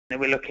that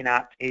we're looking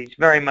at is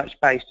very much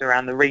based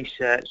around the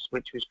research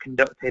which was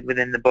conducted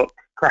within the book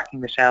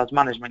Cracking the Sales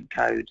Management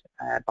Code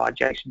by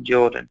Jason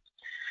Jordan.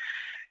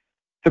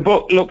 The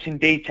book looks in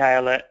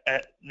detail at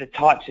the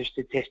types of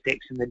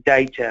statistics and the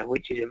data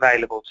which is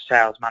available to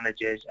sales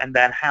managers, and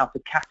then how to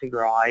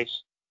categorise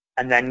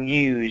and then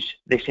use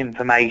this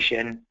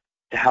information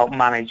to help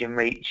manage and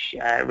reach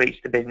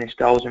the business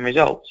goals and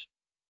results.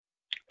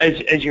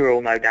 As you're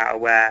all no doubt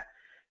aware,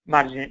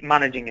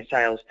 managing a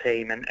sales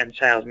team and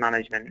sales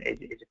management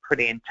is a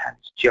pretty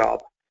intense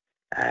job,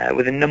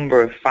 with a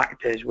number of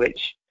factors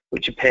which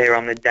appear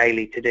on the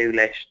daily to-do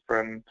list,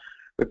 from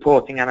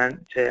reporting and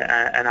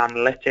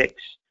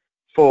analytics,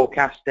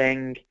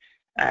 forecasting,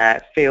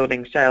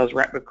 fielding sales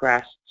rep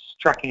requests,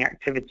 tracking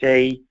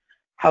activity,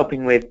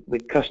 helping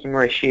with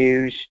customer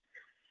issues,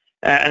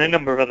 and a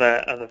number of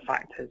other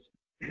factors.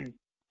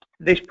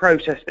 This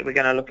process that we're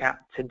going to look at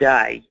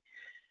today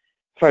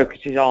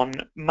focuses on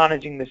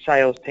managing the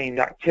sales team's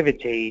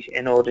activities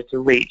in order to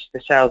reach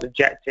the sales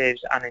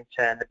objectives and in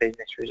turn the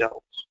business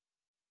results.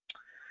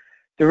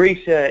 The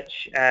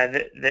research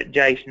that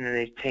Jason and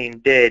his team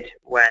did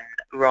when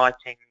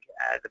writing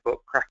the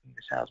book Cracking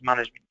the Sales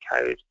Management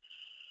Code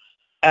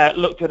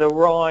looked at a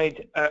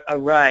wide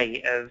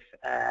array of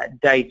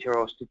data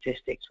or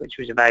statistics which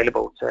was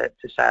available to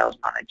sales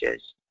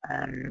managers.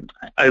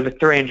 Over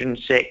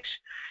 306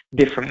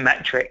 different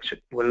metrics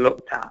were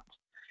looked at.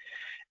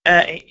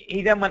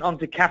 He then went on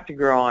to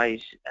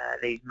categorise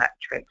these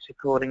metrics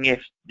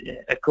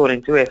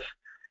according to if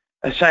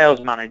a sales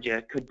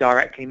manager could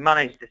directly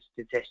manage the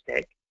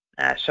statistic.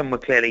 Some were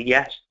clearly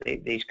yes,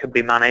 these could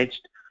be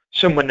managed.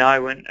 Some were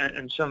no,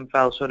 and some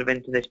fell sort of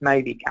into this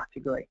maybe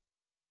category.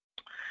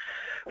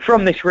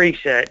 From this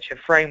research, a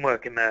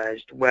framework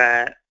emerged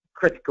where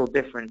critical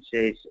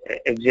differences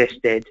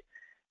existed.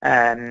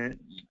 As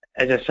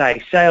I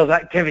say, sales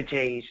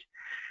activities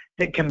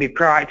that can be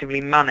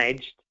proactively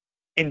managed,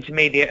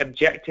 intermediate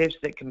objectives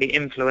that can be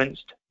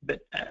influenced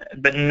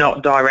but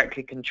not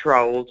directly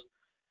controlled,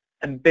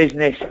 and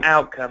business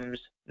outcomes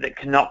that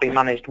cannot be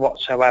managed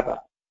whatsoever.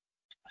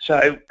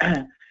 So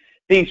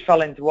these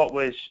fell into what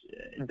was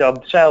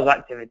dubbed sales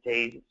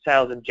activities,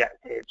 sales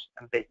objectives,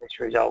 and business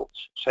results.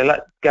 So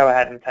let's go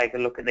ahead and take a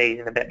look at these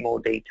in a bit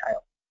more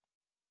detail.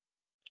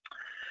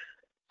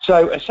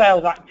 So a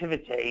sales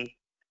activity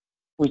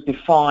was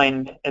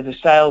defined as a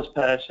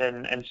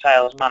salesperson and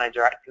sales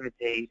manager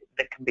activities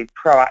that can be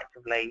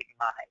proactively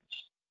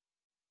managed.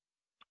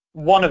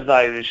 One of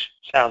those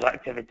sales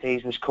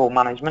activities was call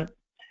management.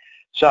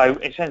 So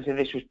essentially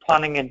this was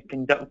planning and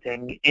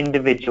conducting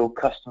individual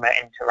customer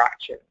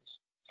interactions.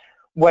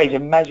 Ways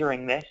of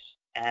measuring this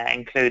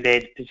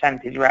included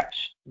percentage reps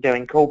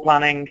doing call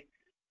planning,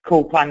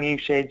 call plan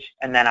usage,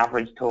 and then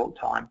average talk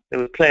time. There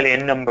was clearly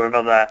a number of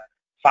other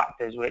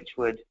factors which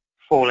would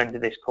fall into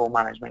this call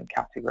management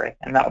category,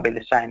 and that will be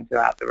the same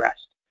throughout the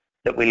rest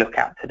that we look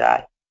at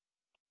today.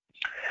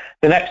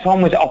 The next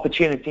one was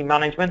opportunity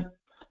management.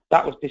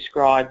 That was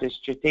described as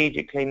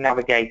strategically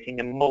navigating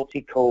a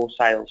multi-call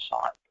sales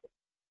cycle.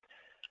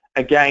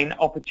 Again,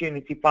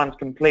 opportunity plans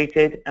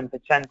completed and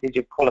percentage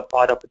of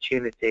qualified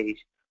opportunities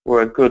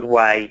were a good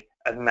way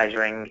of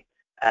measuring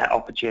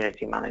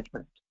opportunity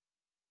management.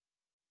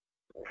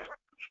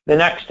 The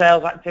next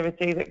sales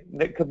activity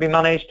that could be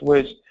managed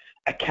was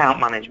account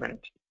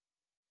management.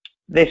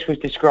 This was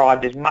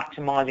described as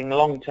maximizing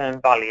long-term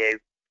value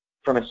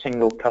from a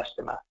single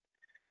customer.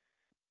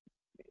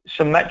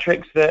 Some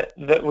metrics that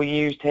were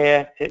used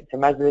here to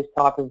measure this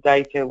type of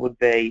data would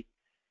be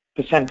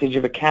percentage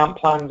of account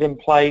plans in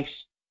place,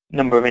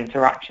 number of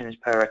interactions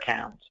per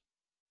account.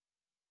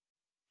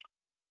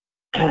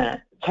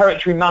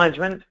 Territory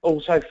management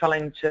also fell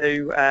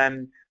into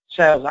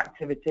sales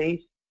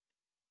activities.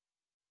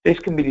 This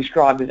can be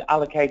described as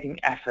allocating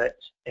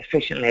efforts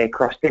efficiently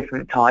across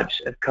different types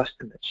of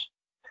customers.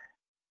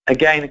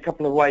 Again, a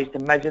couple of ways to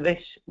measure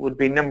this would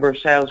be number of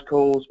sales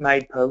calls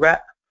made per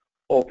rep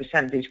or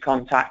percentage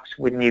contacts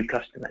with new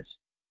customers.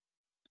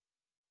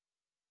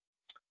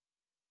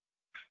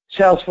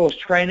 Salesforce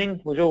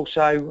training was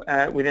also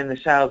within the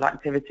sales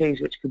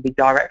activities which could be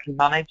directly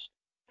managed.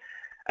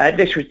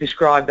 This was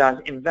described as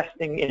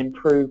investing in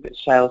improved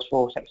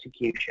Salesforce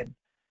execution.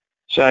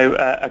 So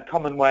a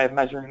common way of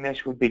measuring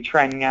this would be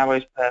training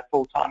hours per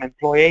full-time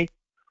employee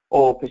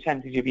or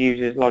percentage of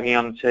users logging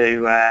on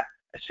to a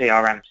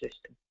CRM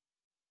system.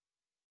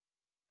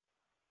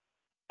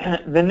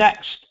 The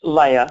next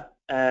layer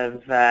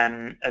of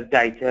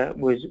data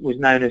was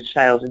known as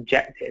sales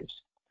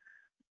objectives.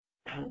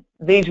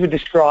 These were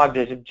described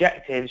as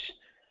objectives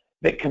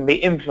that can be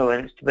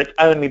influenced but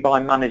only by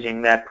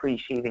managing their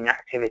preceding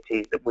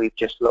activities that we've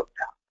just looked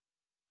at.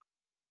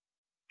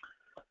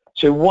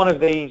 So one of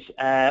these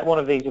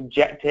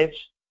objectives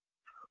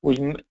was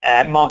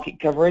market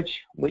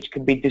coverage, which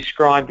could be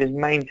described as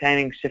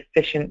maintaining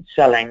sufficient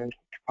selling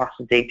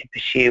capacity to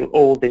pursue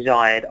all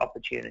desired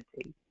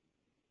opportunities.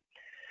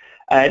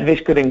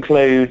 This could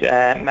include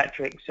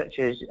metrics such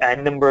as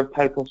number of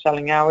total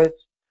selling hours,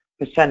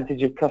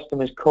 percentage of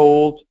customers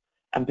called,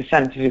 and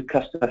percentage of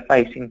customer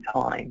facing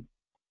time.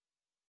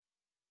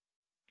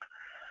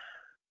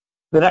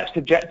 The next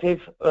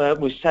objective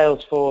was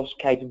Salesforce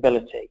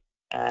capability,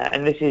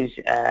 and this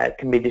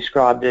can be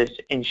described as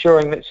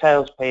ensuring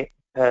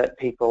that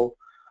people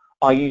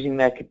are using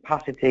their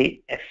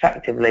capacity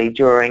effectively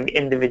during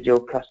individual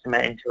customer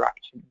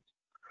interactions.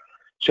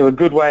 So a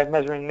good way of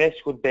measuring this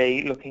would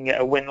be looking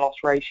at a win-loss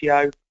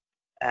ratio,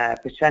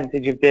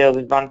 percentage of deals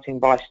advancing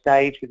by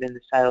stage within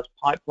the sales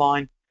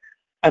pipeline,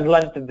 and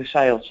length of the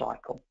sales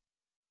cycle.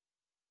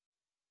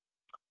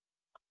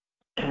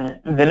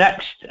 The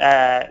next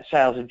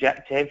sales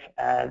objective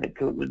that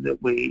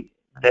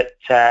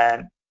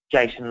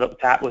Jason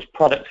looked at was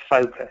product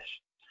focus.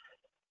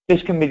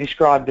 This can be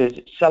described as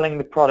selling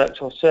the products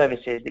or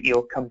services that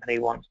your company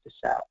wants to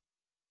sell.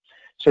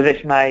 So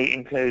this may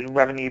include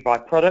revenue by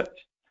product,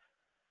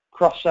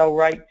 cross-sell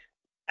rate,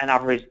 and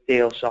average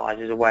deal size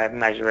as a way of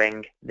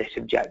measuring this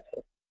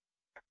objective.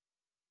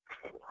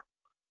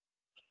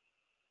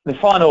 The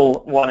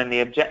final one in the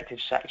objective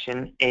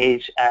section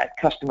is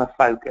customer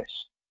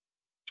focus,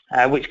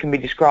 which can be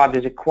described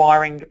as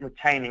acquiring,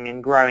 retaining,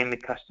 and growing the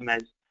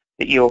customers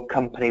that your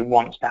company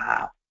wants to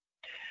have.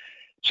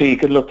 So you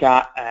could look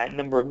at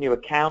number of new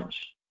accounts,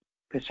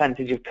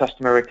 percentage of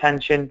customer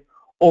retention,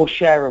 or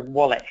share of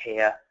wallet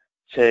here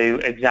to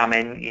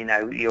examine,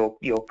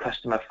 your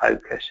customer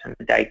focus and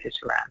the data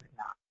surrounding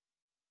that.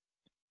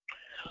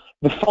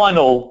 The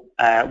final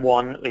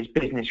one is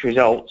business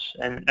results,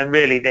 and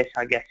really this,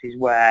 I guess, is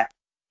where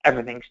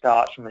everything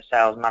starts from a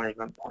sales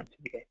management point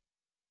of view.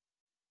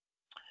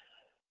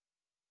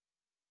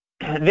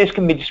 This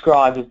can be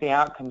described as the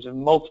outcomes of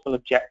multiple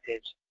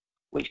objectives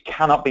which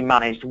cannot be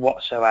managed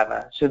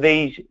whatsoever. So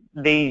these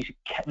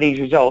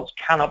results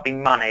cannot be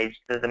managed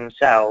to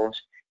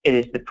themselves. It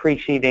is the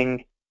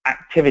preceding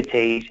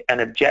activities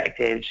and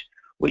objectives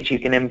which you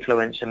can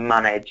influence and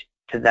manage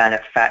to then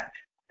affect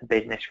the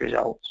business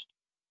results.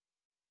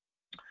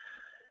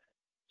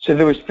 So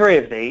there was 3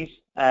 of these,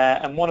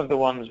 and one of the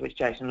ones which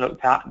Jason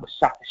looked at was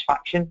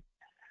satisfaction,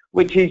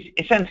 which is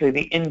essentially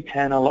the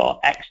internal or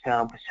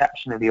external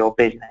perception of your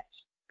business.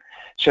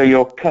 So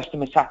your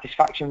customer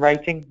satisfaction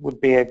rating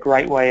would be a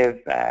great way of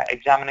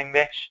examining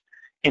this.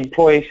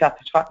 Employee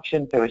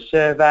satisfaction through a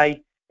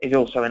survey is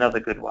also another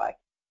good way.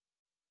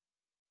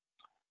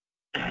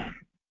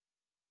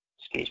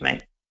 Excuse me.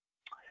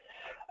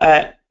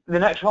 The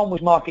next one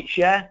was market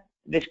share.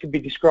 This could be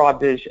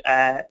described as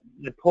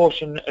the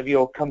portion of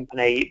your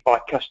company by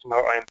customer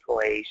or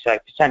employee. So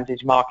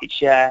percentage market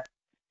share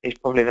is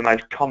probably the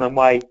most common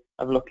way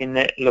of looking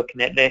at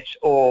this,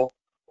 or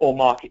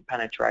market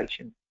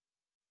penetration.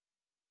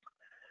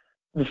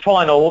 The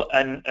final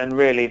and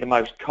really the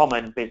most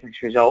common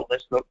business result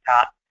that's looked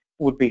at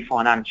would be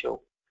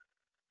financial.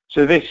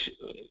 So this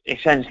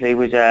essentially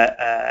was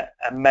a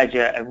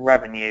measure of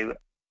revenue,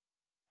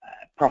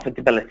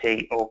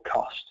 profitability, or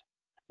cost.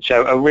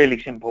 So a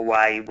really simple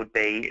way would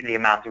be the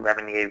amount of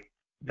revenue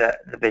that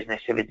the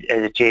business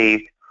has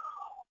achieved,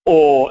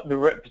 or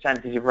the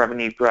percentage of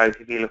revenue growth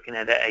if you're looking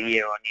at it a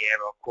year-on-year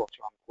or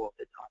quarter-on-quarter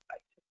type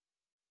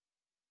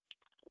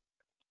basis.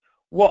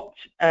 What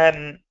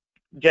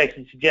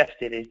Jason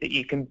suggested is that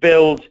you can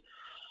build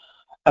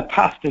a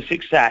path to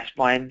success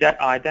by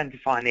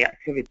identifying the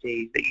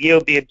activities that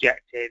yield the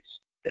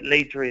objectives, that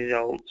lead to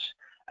results,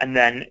 and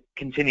then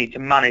continue to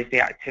manage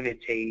the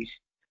activities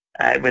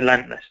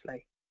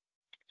relentlessly.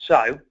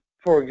 So,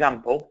 for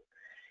example,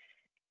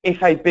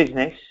 if a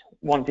business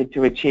wanted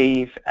to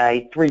achieve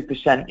a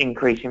 3%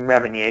 increase in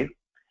revenue,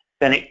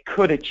 then it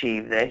could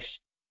achieve this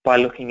by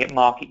looking at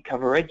market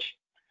coverage.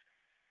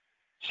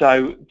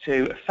 So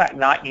to affect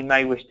that, you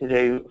may wish to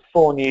do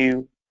 4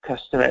 new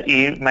customers.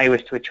 You may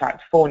wish to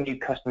attract 4 new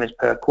customers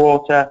per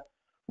quarter,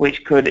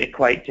 which could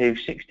equate to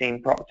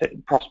 16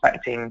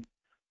 prospecting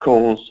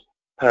calls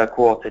per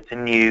quarter to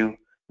new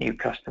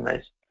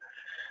customers.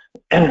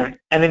 And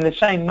in the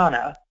same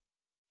manner,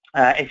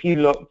 if you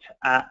looked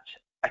at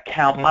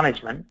account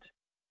management,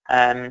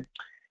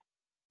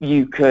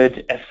 you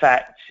could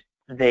affect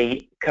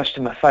the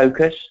customer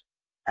focus,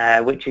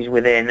 which is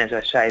within, as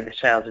I say, the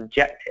sales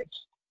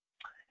objectives.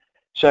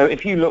 So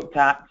if you looked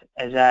at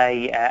as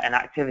an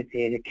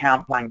activity as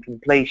account plan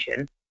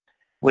completion,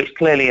 which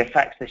clearly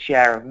affects the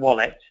share of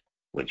wallet,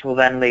 which will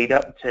then lead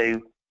up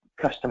to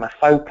customer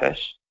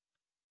focus,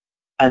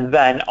 and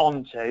then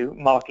onto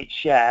market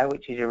share,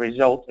 which is a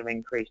result of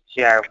increased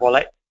share of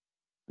wallet,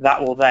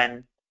 that will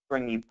then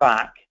bring you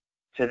back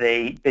to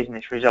the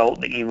business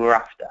result that you were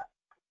after.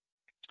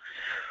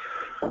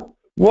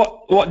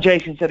 What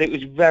Jason said it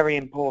was very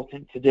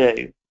important to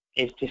do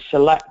is to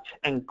select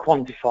and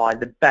quantify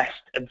the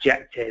best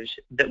objectives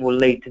that will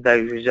lead to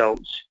those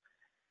results.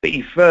 But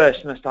you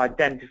first must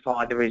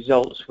identify the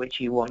results which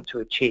you want to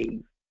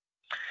achieve.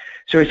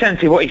 So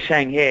essentially what he's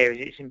saying here is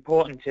it's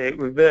important to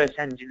reverse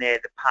engineer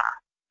the path.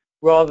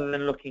 Rather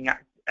than looking at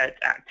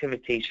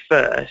activities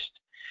first,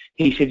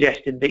 he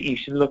suggested that you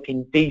should look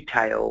in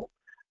detail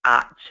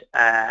at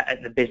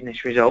the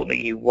business result that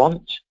you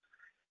want,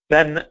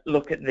 then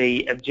look at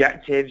the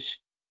objectives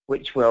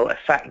which will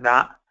affect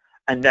that,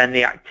 and then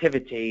the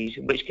activities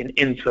which can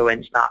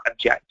influence that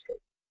objective.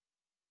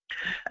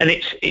 And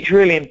it's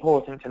really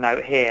important to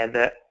note here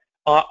that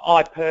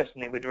I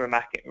personally would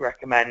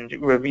recommend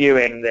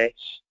reviewing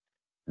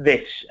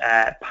this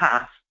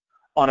path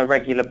on a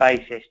regular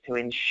basis to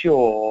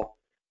ensure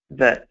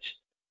that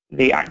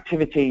the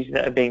activities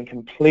that are being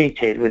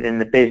completed within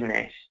the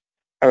business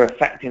are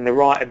affecting the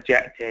right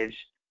objectives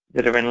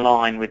that are in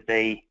line with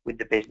the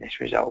business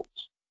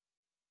results.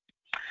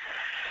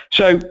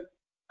 So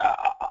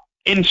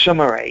in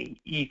summary,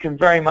 you can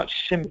very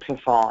much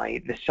simplify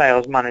the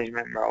sales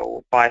management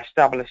role by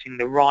establishing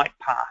the right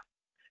path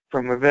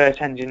from reverse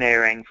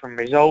engineering from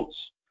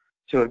results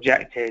to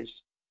objectives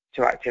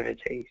to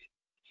activities.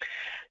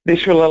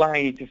 This will allow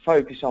you to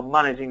focus on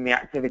managing the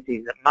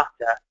activities that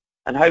matter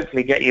and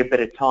hopefully get you a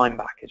bit of time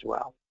back as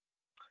well.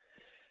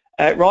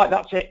 Right,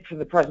 that's it for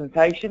the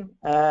presentation.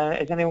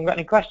 Has anyone got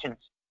any questions?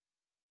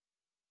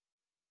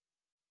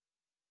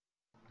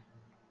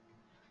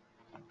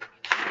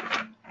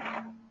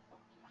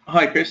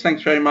 Hi Chris,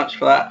 thanks very much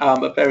for that,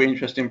 a very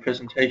interesting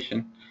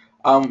presentation.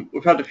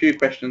 We've had a few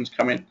questions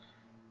come in.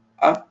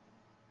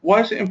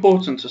 Why is it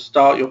important to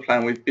start your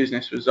plan with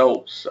business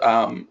results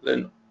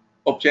than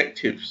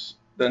objectives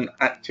than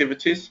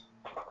activities?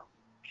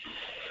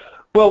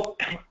 Well,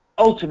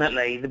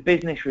 ultimately the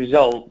business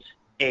result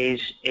is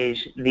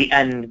the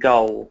end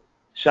goal.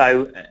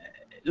 So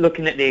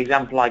looking at the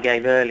example I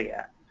gave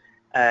earlier,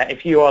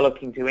 if you are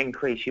looking to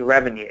increase your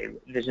revenue,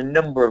 there's a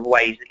number of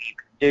ways that you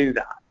can do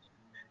that.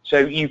 So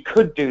you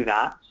could do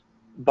that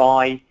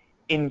by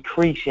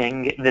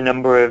increasing the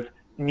number of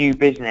new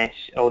business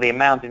or the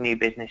amount of new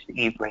business that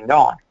you bring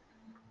on.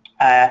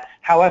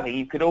 However,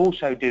 you could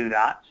also do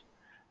that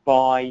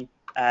by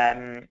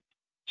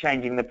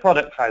changing the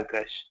product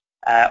focus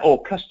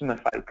or customer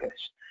focus.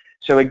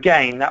 So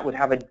again, that would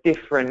have a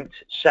different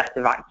set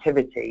of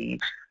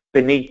activities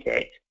beneath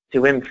it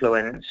to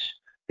influence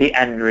the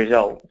end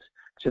result.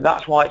 So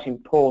that's why it's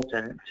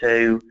important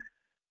to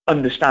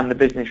understand the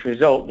business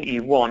result that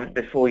you want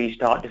before you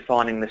start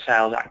defining the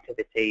sales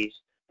activities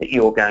that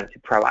you're going to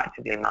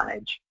proactively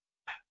manage.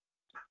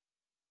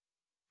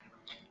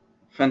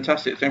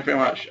 Fantastic, thank you very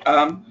much.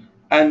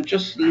 And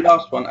just the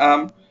last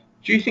one,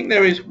 do you think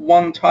there is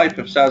one type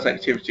of sales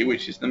activity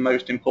which is the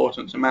most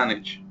important to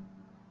manage?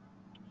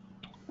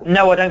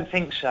 No, I don't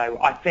think so.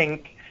 I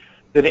think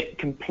that it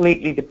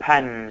completely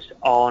depends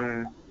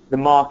on the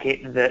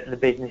market that the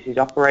business is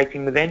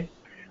operating within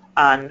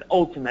and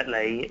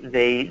ultimately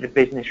the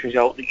business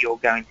result that you're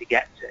going to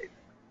get to.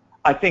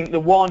 I think the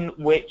one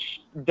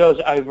which does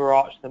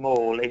overarch them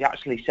all is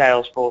actually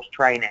Salesforce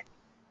training,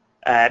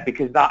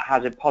 because that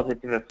has a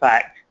positive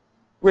effect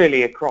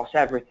really across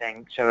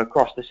everything, so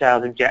across the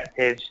sales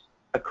objectives,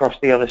 across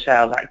the other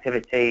sales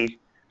activities,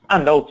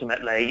 and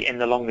ultimately in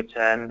the longer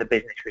term the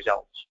business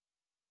results.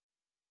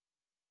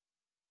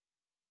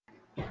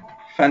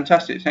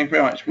 Fantastic, thank you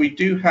very much. We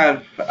do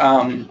have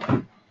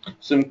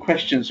some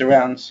questions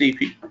around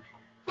CP.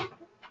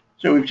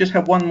 So we've just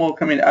had one more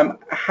come in.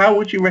 How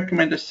would you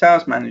recommend a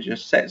sales manager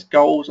sets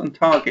goals and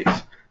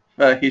targets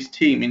for his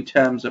team in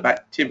terms of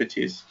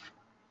activities?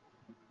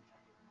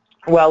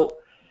 Well,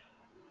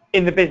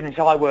 in the business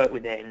I work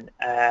within,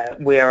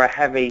 we are a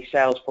heavy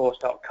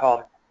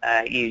Salesforce.com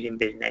using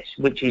business,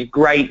 which is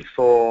great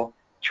for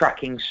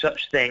tracking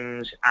such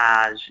things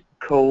as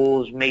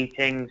calls,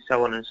 meetings,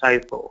 so on and so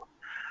forth,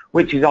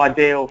 which is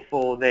ideal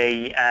for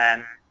the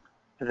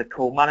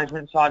call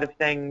management side of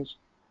things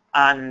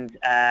and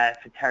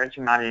for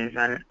territory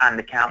management and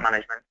account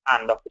management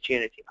and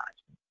opportunity management.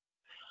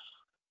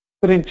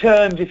 But in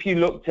terms, if you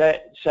looked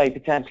at, say,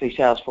 potentially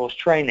Salesforce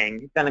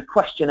training, then a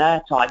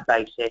questionnaire type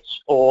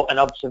basis or an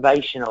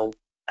observational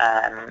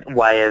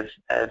way of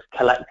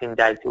collecting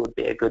data would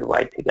be a good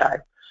way to go.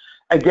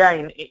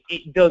 Again,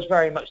 it does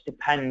very much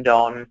depend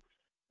on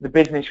the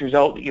business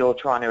result that you're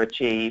trying to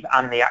achieve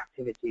and the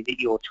activity that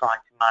you're trying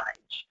to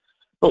manage.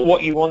 But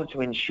what you want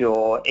to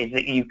ensure is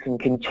that you can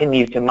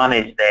continue to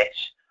manage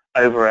this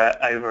over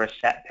a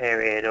set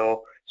period,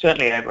 or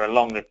certainly over a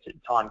longer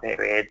time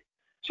period,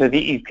 so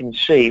that you can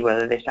see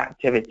whether this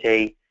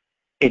activity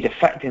is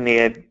affecting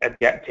the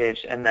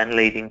objectives and then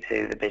leading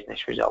to the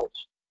business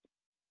results.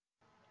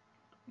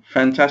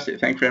 Fantastic,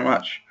 thank you very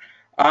much.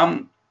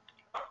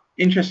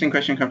 Interesting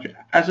question comes through.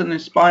 As an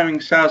aspiring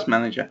sales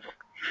manager,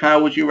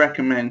 how would you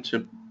recommend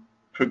to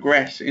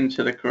progress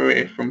into the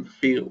career from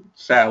field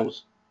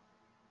sales?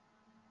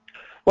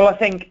 Well, I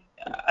think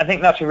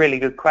that's a really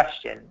good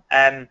question.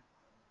 You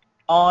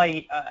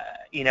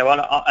know,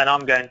 and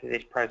I'm going through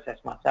this process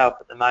myself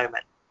at the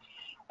moment,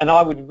 and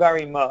I would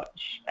very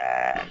much,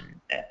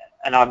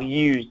 and I've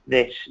used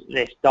this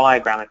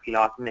diagram, if you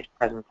like, in this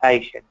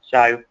presentation.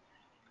 So,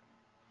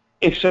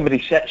 if somebody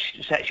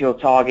sets your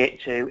target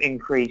to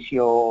increase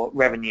your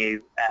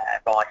revenue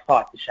by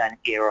 5%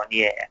 year on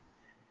year,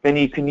 then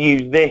you can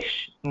use this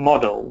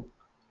model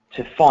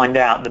to find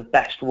out the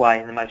best way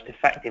and the most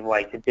effective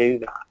way to do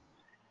that.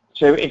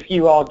 So if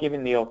you are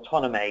given the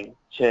autonomy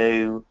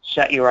to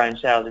set your own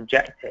sales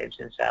objectives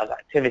and sales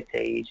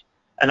activities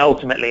and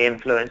ultimately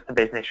influence the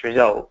business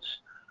results,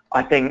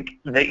 I think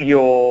that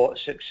your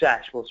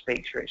success will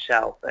speak for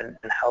itself and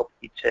help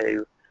you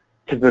to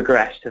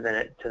progress to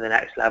the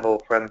next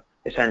level from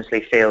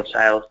essentially field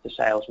sales to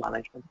sales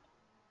management.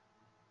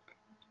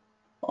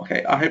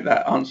 Okay, I hope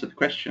that answered the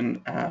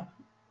question.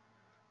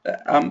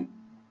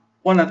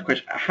 One other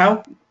question: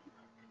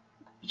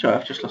 sorry,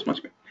 I've just lost my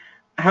screen.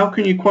 How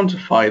can you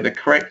quantify the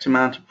correct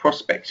amount of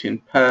prospecting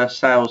per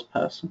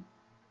salesperson?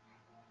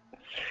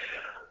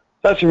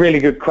 That's a really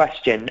good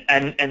question,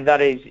 and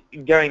that is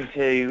going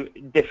to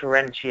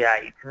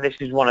differentiate, and this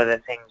is one of the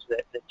things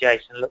that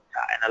Jason looked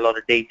at in a lot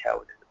of detail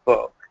within the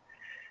book.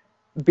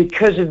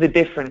 Because of the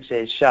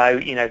differences,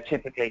 so,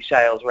 typically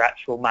sales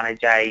reps will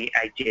manage a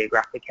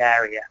geographic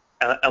area,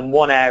 and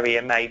one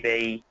area may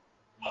be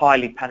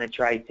highly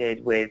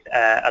penetrated with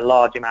a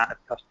large amount of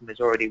customers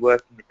already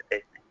working with the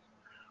business,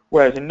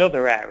 whereas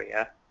another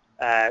area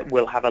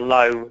will have a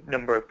low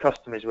number of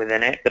customers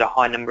within it, but a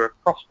high number of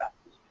prospects.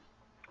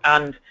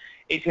 And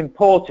it's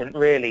important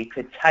really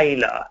to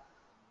tailor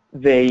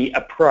the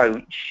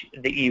approach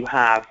that you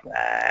have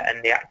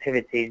and the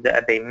activities that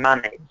are being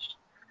managed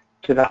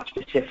to that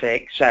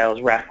specific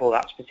sales rep or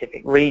that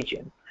specific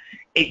region.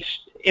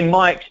 In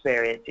my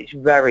experience, it's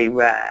very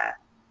rare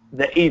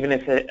that even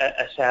if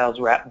a sales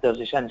rep does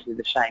essentially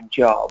the same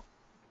job,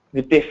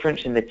 the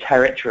difference in the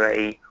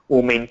territory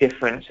will mean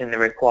difference in the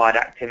required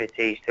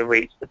activities to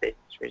reach the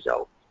business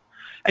results.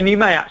 And you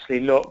may actually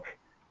look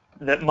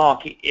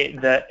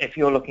that if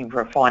you're looking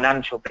for a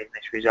financial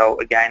business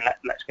result, again,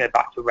 let's go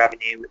back to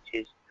revenue, which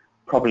is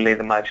probably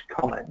the most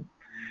common.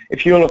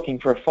 If you're looking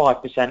for a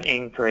 5%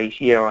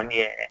 increase year on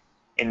year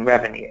in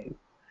revenue,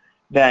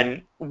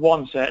 then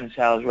one certain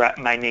sales rep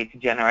may need to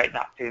generate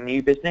that through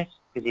new business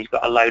because he's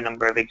got a low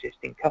number of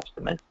existing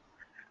customers.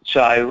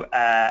 So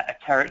a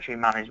territory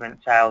management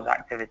sales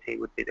activity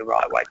would be the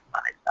right way to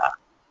manage that.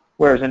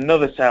 Whereas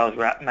another sales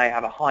rep may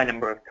have a high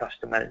number of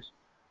customers,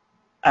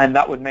 and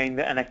that would mean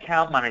that an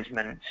account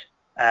management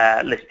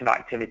list of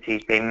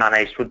activities being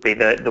managed would be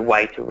the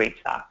way to reach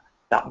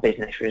that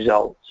business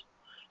result.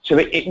 So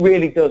it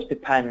really does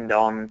depend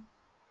on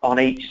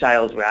each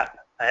sales rep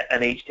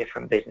and each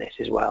different business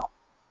as well.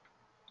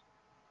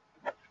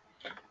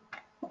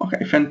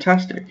 Okay,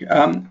 fantastic.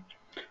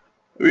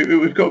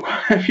 We've got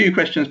quite a few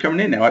questions coming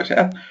in now.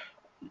 Actually,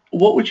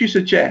 what would you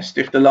suggest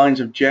if the lines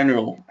of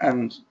general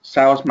and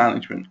sales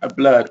management are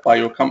blurred by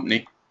your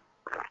company?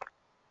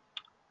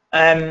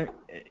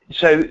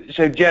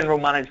 So general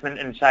management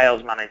and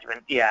sales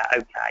management, yeah,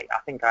 okay, I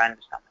think I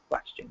understand the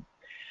question.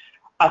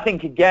 I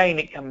think again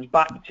it comes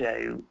back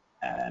to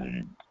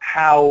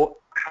how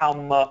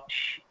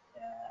much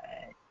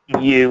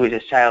you as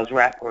a sales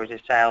rep or as a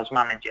sales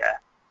manager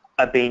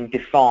are being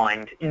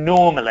defined.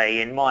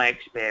 Normally, in my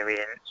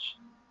experience,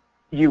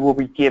 you will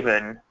be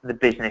given the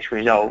business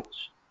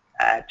results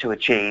to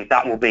achieve.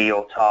 That will be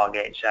your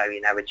target. So,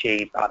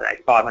 achieve, I don't know,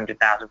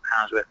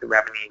 £500,000 worth of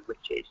revenue,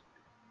 which is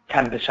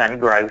 10%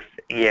 growth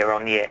year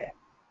on year.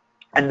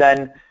 And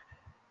then,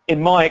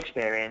 in my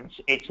experience,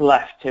 it's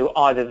left to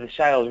either the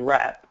sales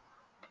rep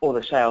or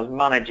the sales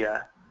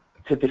manager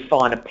to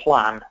define a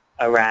plan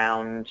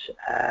around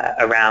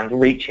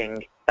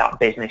reaching that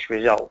business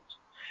result.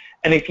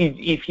 And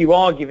if you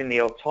are given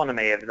the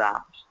autonomy of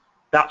that,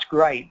 that's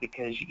great,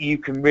 because you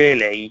can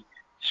really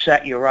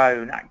set your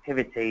own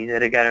activities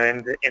that are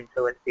going to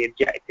influence the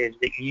objectives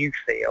that you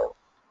feel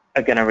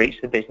are going to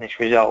reach the business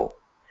result.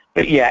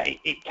 But yeah,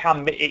 it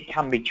can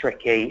be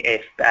tricky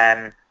if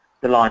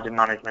the lines of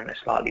management are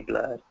slightly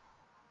blurred.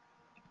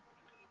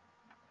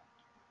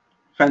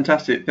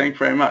 Fantastic, thank you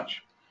very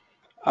much.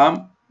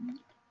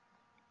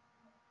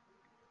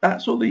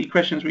 That's all the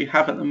questions we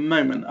have at the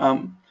moment.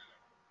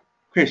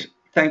 Chris,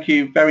 thank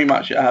you very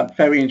much.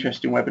 Very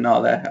interesting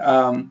webinar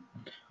there.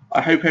 I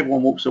hope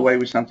everyone walks away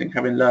with something,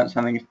 having learned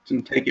something,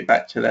 and take it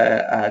back to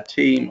their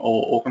team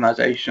or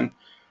organisation.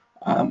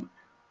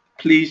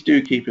 Please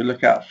do keep a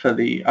lookout for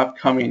the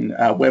upcoming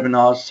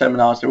webinars,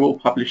 seminars. They're all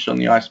published on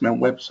the ICEMELT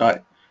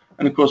website.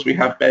 And of course, we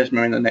have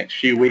BESMA in the next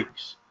few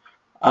weeks.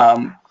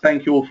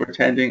 Thank you all for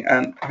attending,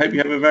 and I hope you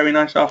have a very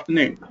nice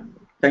afternoon.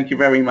 Thank you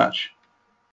very much.